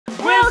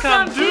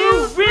Welcome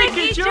to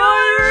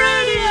Wikijoy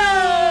Radio.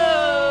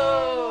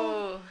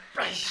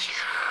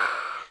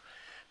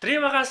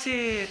 Terima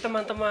kasih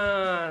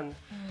teman-teman.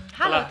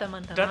 Halo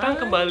teman-teman. Datang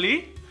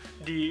kembali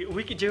di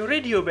Wikijoy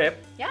Radio, Beb.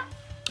 Ya.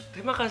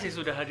 Terima kasih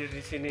sudah hadir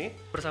di sini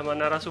bersama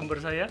narasumber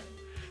saya.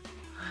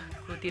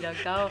 Aku tidak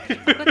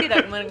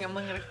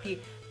mengerti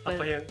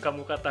apa yang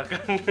kamu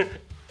katakan.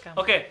 Kamu.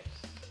 Oke.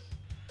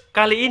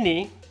 Kali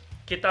ini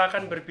kita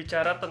akan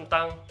berbicara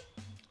tentang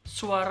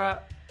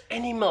suara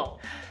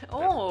animal.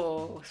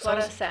 Oh,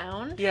 suara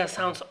sound? Yeah,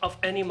 sounds of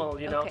animal,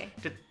 you know. Okay.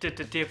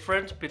 The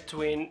difference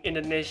between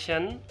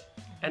Indonesian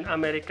and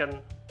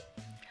American.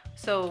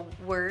 So,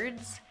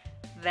 words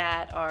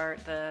that are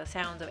the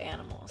sounds of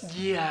animals.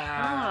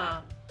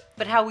 Yeah.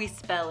 But how we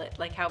spell it,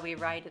 like how we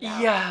write it out.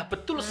 Iya,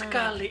 betul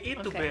sekali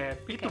itu, Okay.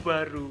 Beb. Itu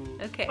baru.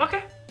 Okay.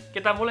 Oke,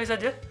 kita mulai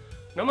saja.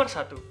 Nomor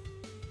 1,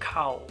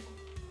 cow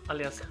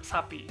alias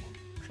sapi.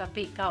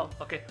 Sapi, kau.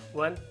 Oke,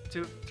 1,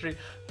 2, 3.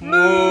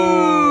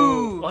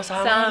 Moo. Oh,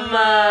 sama.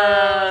 Sama.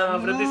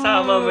 Berarti Moo,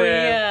 sama, Beb.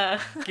 iya.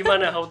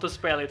 Gimana how to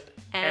spell it?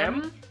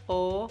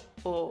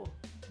 M-O-O.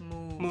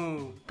 Moo.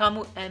 Moo.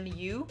 Kamu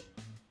M-U?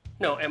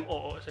 No,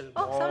 M-O-O.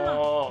 Oh, sama.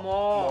 Mo.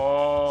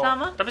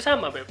 Sama? Tapi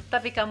sama, Beb.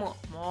 Tapi kamu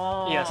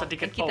mo. Iya,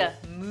 sedikit Kita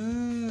O.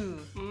 moo.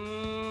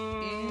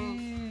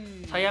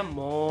 Saya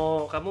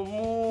mo, kamu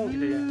mu,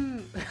 gitu ya.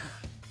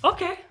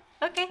 Oke.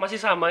 Oke.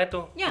 Masih sama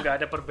itu, Ya. nggak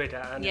ada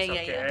perbedaan. Ya, It's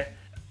ya, okay. ya.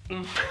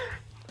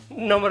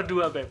 Nomor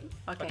 2, Beb.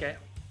 Oke.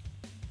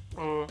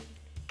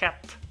 Cat.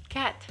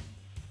 Cat.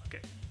 Oke.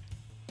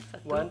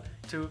 Satu. 1,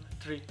 2,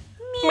 3.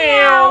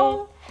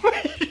 Meow.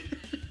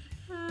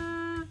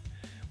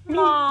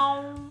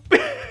 Meow.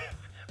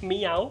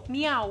 Meow.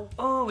 Meow.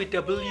 Oh, with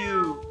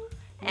W.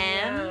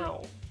 Meow.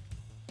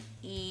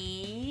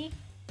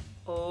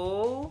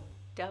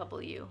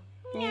 M-E-O-W.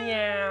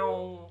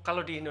 Meow.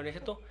 Kalau di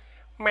Indonesia tuh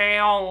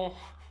meong.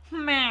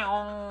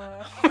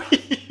 Meow.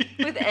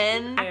 With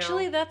N.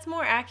 Actually, that's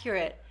more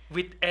accurate.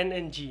 With N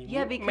and G.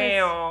 Yeah, because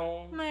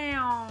meong.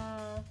 meow.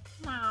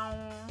 Meow.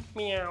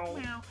 Meow.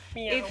 Meow.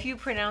 Meow. If you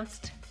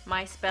pronounced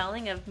my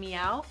spelling of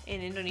meow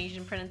in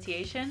Indonesian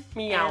pronunciation,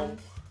 Meow.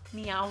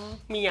 Meow.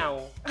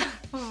 Meow.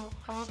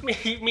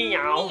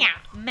 Meow.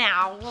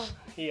 Meow.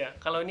 Iya,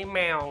 kalau ini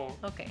meong.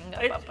 Oke,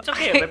 enggak apa-apa. It's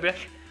okay ya, Beb ya.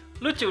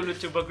 Lucu,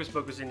 bagus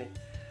ini.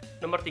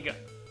 Nomor 3,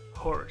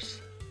 horse.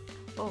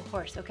 Oh,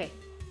 horse. Okay.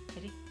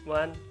 Ready?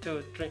 1,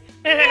 2, 3.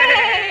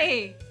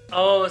 Hey!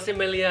 Oh,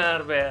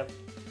 familiar, Beb.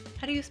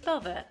 How do you spell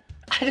that?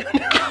 I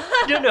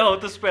don't know how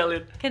to spell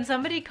it. Can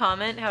somebody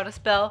comment how to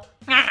spell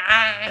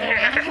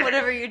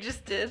whatever you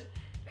just did?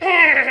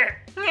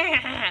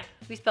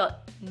 We spell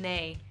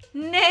nay.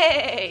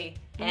 Nay.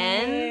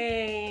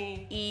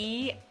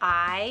 N-E-I-G-H.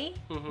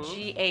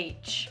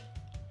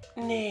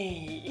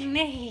 Nay.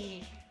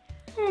 Nay.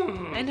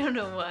 I don't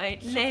know why.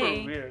 Super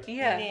Nay. weird.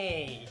 Yeah.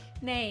 Nay.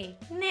 Nay.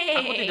 Nay.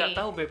 Aku tidak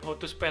tahu, Beb, how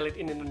to spell it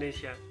in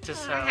Indonesia.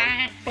 Just sound.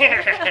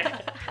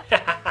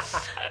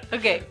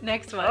 Okay,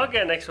 next one.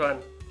 Okay, next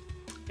one.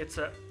 It's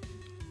a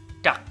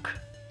duck.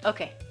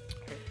 Okay.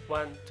 Okay,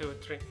 1, 2,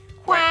 3.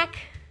 Quack.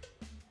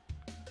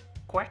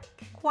 Quack.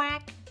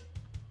 Quack.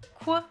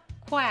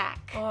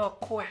 Quack. Oh,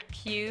 quack.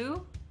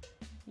 Q-U-A-C-K.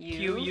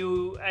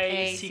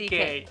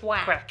 Q-U-A-C-K.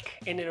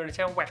 Quack. In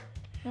Indonesia, whack.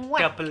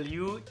 Whack.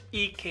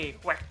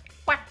 W-E-K. Whack.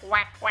 Quack,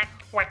 quack, quack.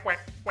 Quack,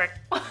 quack, quack.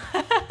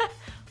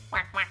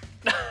 Quack, quack.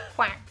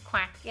 Quack,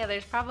 quack. Yeah,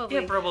 there's probably...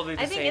 Yeah, probably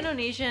the I think same.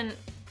 Indonesian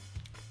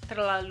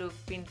terlalu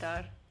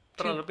pintar.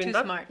 Terlalu Too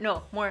pintar? smart.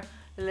 No, more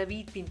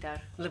lebih pintar.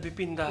 Lebih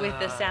pintar. With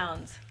the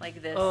sounds like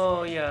this.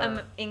 Oh,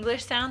 yeah.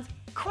 English sounds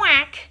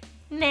quack,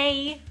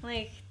 nay.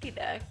 Like,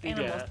 tidak.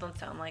 Tidak. Animals don't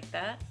sound like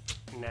that.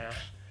 Nah,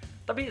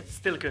 tapi it's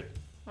still good.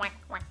 Quack,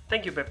 quack,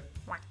 Thank you, Beb.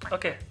 quack, quack.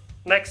 Oke,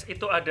 next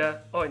itu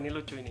ada... Oh, ini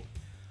lucu ini.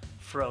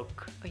 Frog.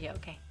 Oh, yeah,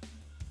 okay.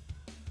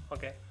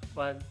 Oke,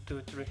 1,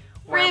 2, 3.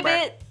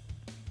 Ribbit.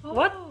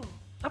 What? Oh.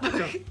 Apa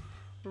tuh?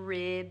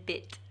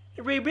 Ribbit.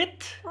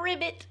 Ribbit?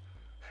 Ribbit.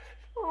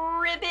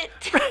 Ribbit.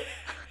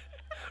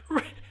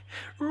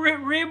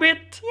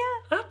 Ribbit?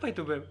 Yeah. Apa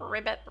itu, Beb?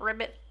 Ribbit.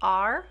 Ribbit.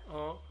 R.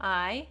 Oh.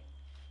 I.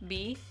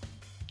 B.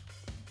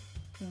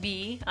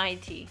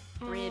 B-I-T.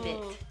 Ribbit.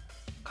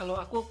 Kalau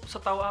aku,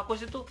 setahu aku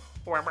sih itu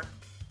wabak.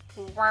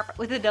 Warp.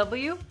 With a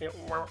W? Ya,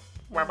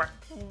 wabak. Warbak.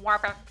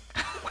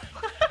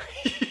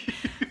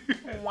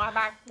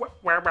 Warbak.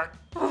 Wabak.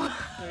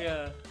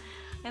 Iya.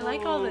 I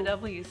like all the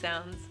W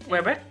sounds.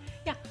 Wabak?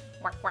 Yeah.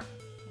 Quack, quack.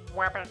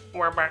 Warbak.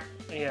 Wabak.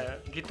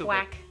 Iya, gitu.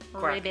 Beb. Quack.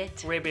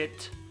 Ribbit.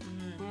 Ribbit.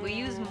 We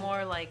use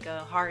more like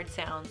hard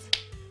sounds.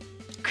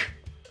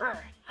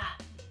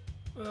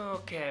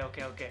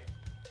 Oke.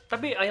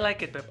 Tapi I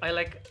like it, Beb. I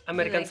like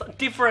American like-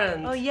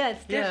 different. Oh yeah,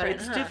 it's different.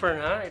 Yeah, it's huh? different,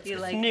 huh? It's, You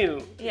it's like-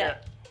 new.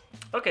 Yeah.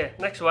 Oke,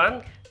 next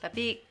one.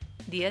 Tapi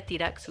dia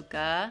tidak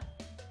suka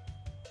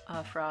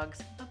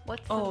frogs.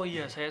 What's Oh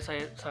iya, saya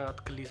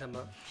sangat geli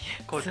sama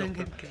kodok.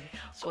 sangat geli.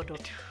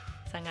 Kodok.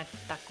 Sangat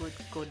takut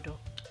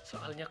kodok.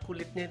 Soalnya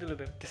kulitnya itu loh,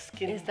 Beb. The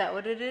skin. Is that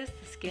what it is?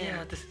 The skin.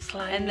 Yeah, the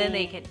slimy. And then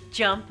they can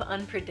jump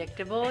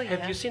unpredictable.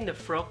 Have yeah. you seen the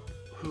frog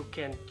who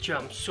can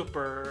jump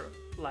super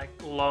like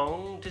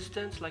long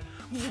distance, like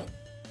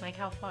Like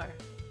how far?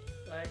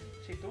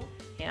 situ,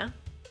 Yeah.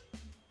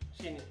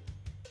 sini.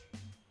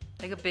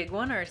 Like a big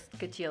one or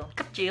kecil?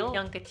 Kecil.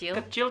 Yang kecil?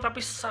 Kecil tapi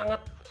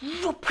sangat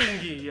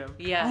tinggi ya.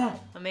 Yeah.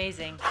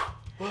 Amazing.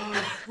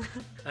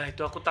 Nah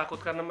itu aku takut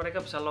karena mereka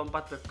bisa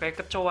lompat beb,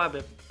 kayak kecoa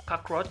beb,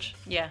 cockroach.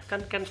 Yeah.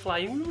 Kan can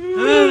fly.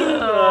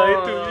 Nah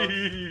itu.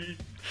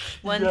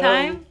 One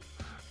time,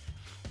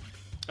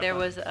 there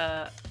was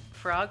a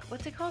frog.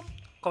 What's it called?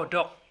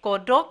 Kodok.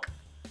 Kodok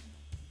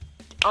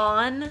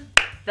on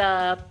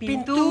the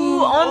pintu. Pintu.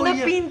 On Oh, the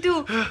iya. pintu.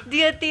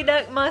 Dia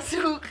tidak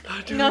masuk.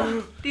 Aduh. Nggak,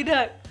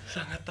 tidak.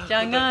 Sangat takut.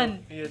 Jangan.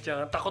 Aku. Iya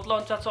jangan. Takut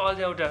loncat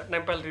soalnya udah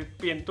nempel di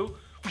pintu.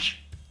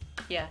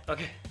 Yeah.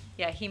 Oke.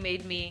 Yeah, he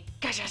made me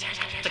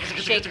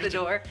shake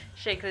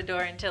the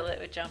door until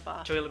it would jump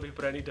off. Joy lebih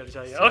berani dari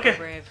saya. Super Oke.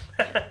 brave.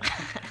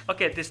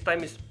 Oke, this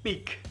time is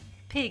pig.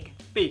 Pig.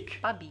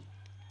 Pig. Babi.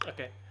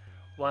 Oke.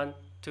 1,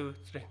 2,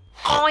 3.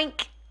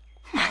 Oink.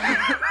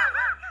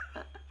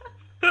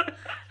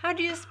 How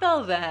do you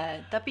spell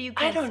that? Tapi you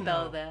can't don't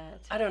spell know.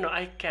 that. I don't know,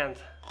 I can't.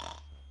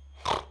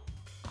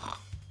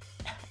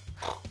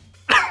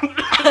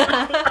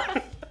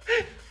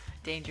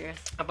 Dangerous.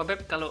 Apa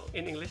beb kalau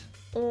in English?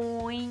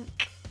 Oink.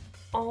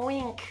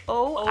 Oink.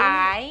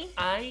 O-I-N-K.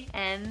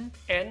 I-N.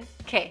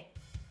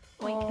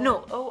 Oink. Oh.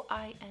 No,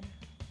 O-I-N.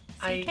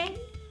 I- C-K?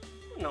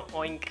 No,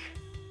 oink.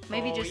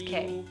 Maybe just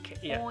K. Oink.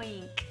 Yeah.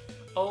 Oink.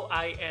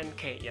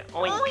 O-I-N-K. Yeah.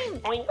 Oink.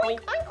 Oink.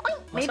 Oink.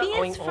 Maybe Masa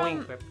it's oink, from, oink,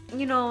 Beb?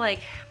 you know,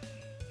 like,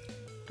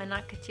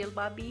 anak kecil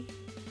babi.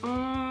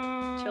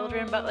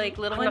 Children, but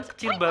like little Anak ones.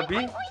 kecil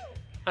babi.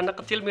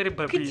 Anak kecil mirip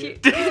babi. Kecil,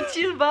 Ya.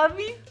 kecil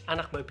babi.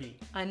 Anak babi.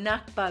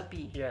 Anak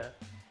babi. Ya.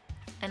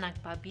 Anak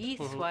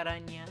babi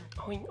suaranya.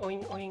 Oink,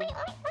 oink, oink.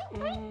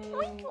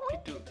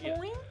 Gitu. Ya.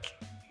 Oink.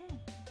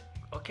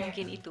 Oke.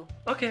 Mungkin itu.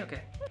 Oke.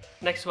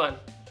 Next one.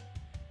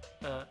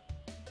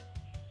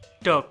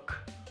 Dog.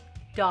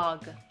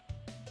 Dog.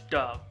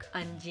 Dog.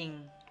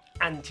 Anjing.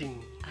 Anjing.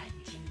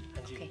 Anjing.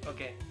 Anjing. Oke.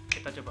 Oke.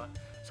 Kita coba.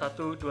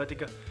 1, 2,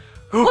 3.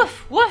 Woof,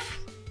 woof.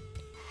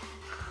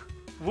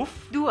 Woof.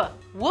 Dua.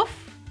 Woof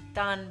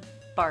dan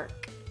bark.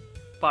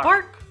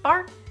 Bark.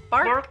 Bark.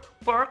 Bark.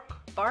 Bark.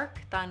 Bark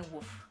dan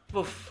woof.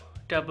 Woof.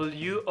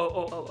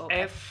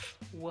 W-O-O-F.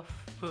 Woof.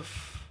 Woof.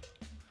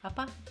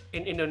 Apa?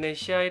 In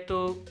Indonesia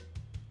itu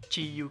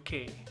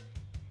G-U-K.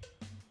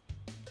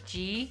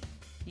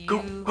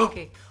 G-U-K.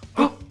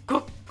 Guk,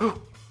 guk, guk.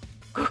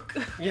 Guk.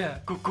 Ya,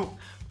 guk, guk.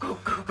 Guk,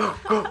 guk, guk,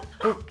 guk,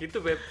 guk. Gitu,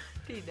 Beb.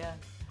 Tidak.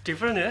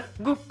 Different ya?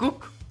 Guk,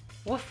 guk.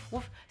 Woof,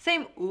 woof.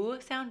 Same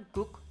sound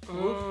guk,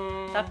 woof.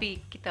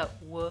 Tapi kita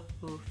woof.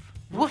 Woof.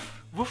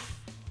 Woof.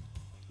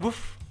 Woof.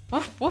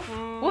 Woof, woof,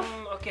 woof.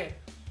 Oke.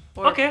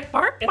 Or Oke. bark,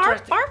 bark,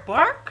 Interesting. bark,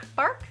 bark,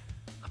 bark.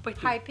 Apa itu?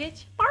 High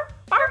pitch. Bark,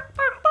 bark,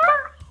 bark,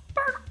 bark.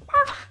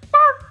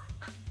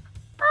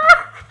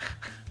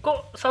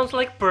 Kok sounds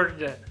like bird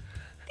ya?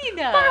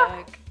 Tidak.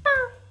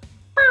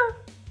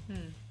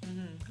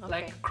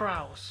 Like Okay.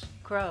 crows.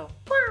 Crow.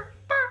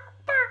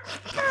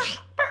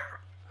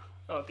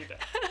 Oh, tidak.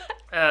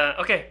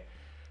 Oke.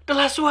 The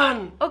last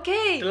one.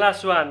 Okay. The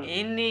last one.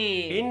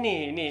 Ini.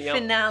 Ini yang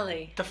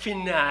Finale. the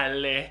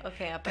finale.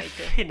 Okay, apa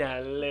itu?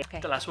 Finale. Oke,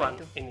 The last apa one.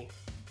 itu? Ini.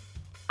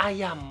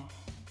 Ayam.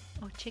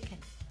 Oh, chicken.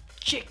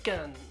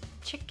 Chicken.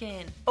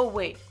 Chicken. Oh,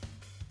 wait.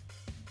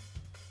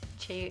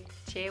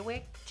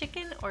 Cewek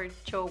chicken or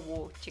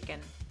cowok chicken?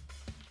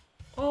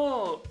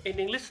 Oh, in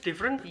English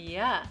different?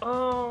 Yeah.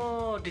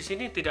 Oh, di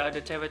sini tidak ada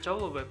cewek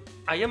cowok, Beb.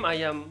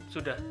 Ayam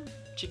sudah.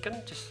 Chicken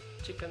just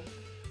chicken.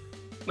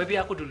 Maybe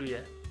aku dulu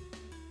ya.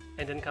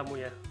 And then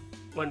kamu ya.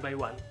 One by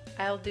one.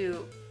 I'll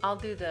do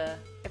the,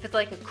 if it's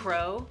like a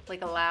crow,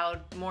 like a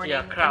loud morning,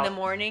 Yeah, crow. in the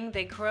morning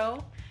they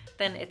crow,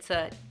 then it's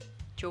a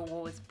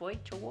cowok is boy,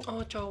 cowok.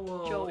 Oh,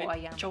 cowok. Cowok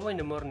ayam. Cowok in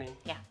the morning.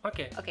 Yeah.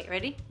 Oke. Okay,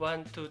 ready?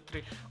 1, 2,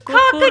 3.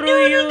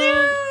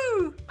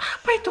 Cock-a-doodle-doo!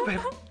 Apa itu,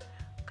 Beb?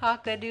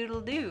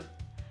 Cock-a-doodle-doo.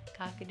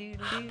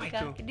 Cock-a-doodle-doo, Apa itu?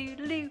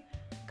 cock-a-doodle-doo.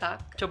 Cock.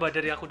 Coba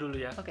dari aku dulu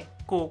ya. Okay.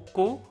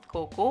 Kuku,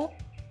 Koko,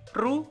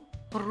 ru,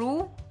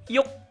 ru,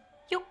 yuk.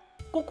 yuk,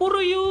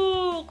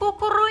 Kukuruyuk.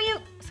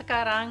 kukuruyuk.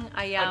 Sekarang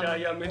ayam.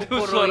 Ada ayam itu,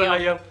 kukuruyuk. suara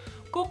ayam.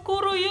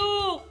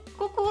 Kukuruyuk.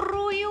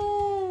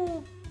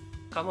 Kukuruyuk.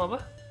 Kamu apa?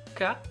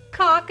 Kak?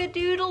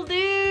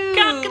 Cock-a-doodle-doo.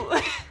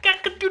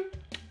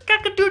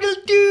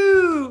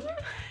 Cock-a-doodle-doo.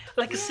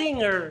 Like a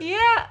singer.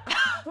 Yeah.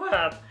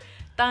 What?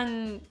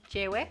 Dan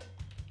cewek,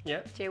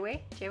 Ya,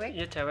 cewek.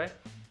 iya cewek.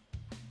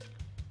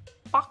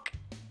 Pak.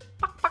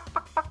 Pak, pak,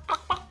 pak, pak, pak,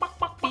 pak, pak,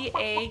 pak.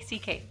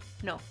 B-A-C-K.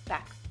 No,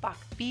 back. Pak.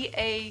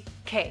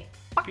 B-A-K.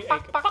 Pak,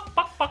 pak, pak, Pak,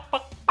 pak, pak,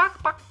 pak, pak,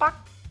 pak, pak.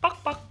 pak,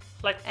 pak.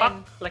 Like pak,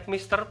 And- like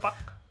Mr. Pak.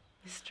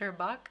 Mr.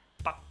 Bak.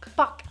 Pak.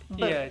 Pak.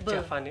 Iya, B.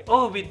 Javani.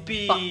 Oh, with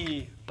B.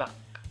 Pak.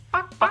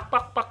 Pak, Pak, pak.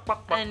 pak, pak, pak,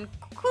 pak. And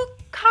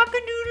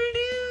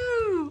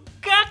cock-a-doodle-doo.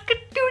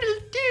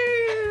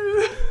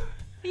 Cock-a-doodle-doo.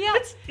 Yeah,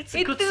 It's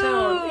a good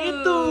sound.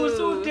 Itu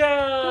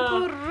sudah.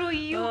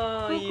 Kukuruyuk.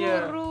 Oh,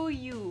 iya.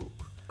 Kukuruyuk.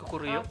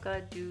 Kukuruyuk.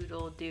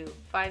 Cock-a-doodle-doo.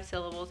 5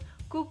 syllables.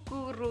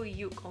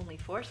 Kukuruyuk. Only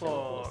 4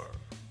 syllables.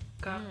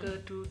 4.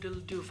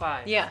 Cock-a-doodle-doo.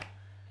 5. Yeah.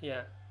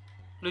 Ya,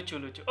 lucu.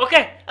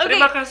 Oke,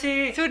 terima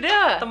kasih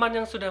Sudah. teman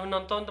yang sudah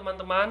menonton,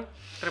 teman-teman.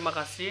 Terima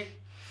kasih.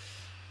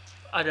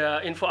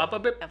 Ada info apa,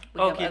 Beb? We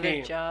have Gini. other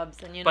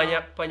jobs and, you know.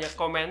 Banyak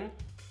komen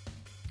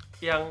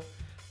yang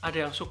ada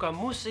yang suka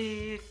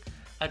musik,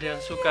 ada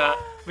yang suka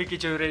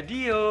Wikijoy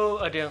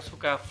Radio, ada yang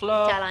suka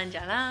vlog.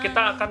 Jalan-jalan.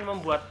 Kita akan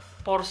membuat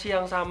porsi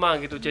yang sama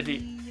gitu.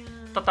 Jadi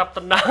tetap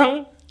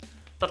tenang,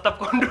 tetap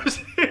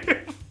kondusif.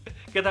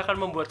 Kita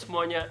akan membuat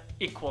semuanya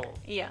equal.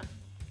 Iya.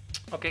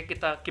 Oke,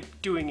 kita keep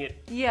doing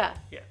it. Iya.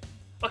 Ya.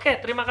 Oke,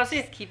 terima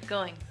kasih. Keep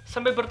going.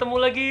 Sampai bertemu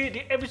lagi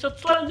di episode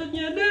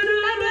selanjutnya.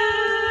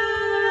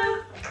 Dadah.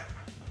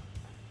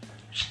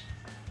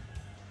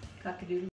 Cock-a-doodle.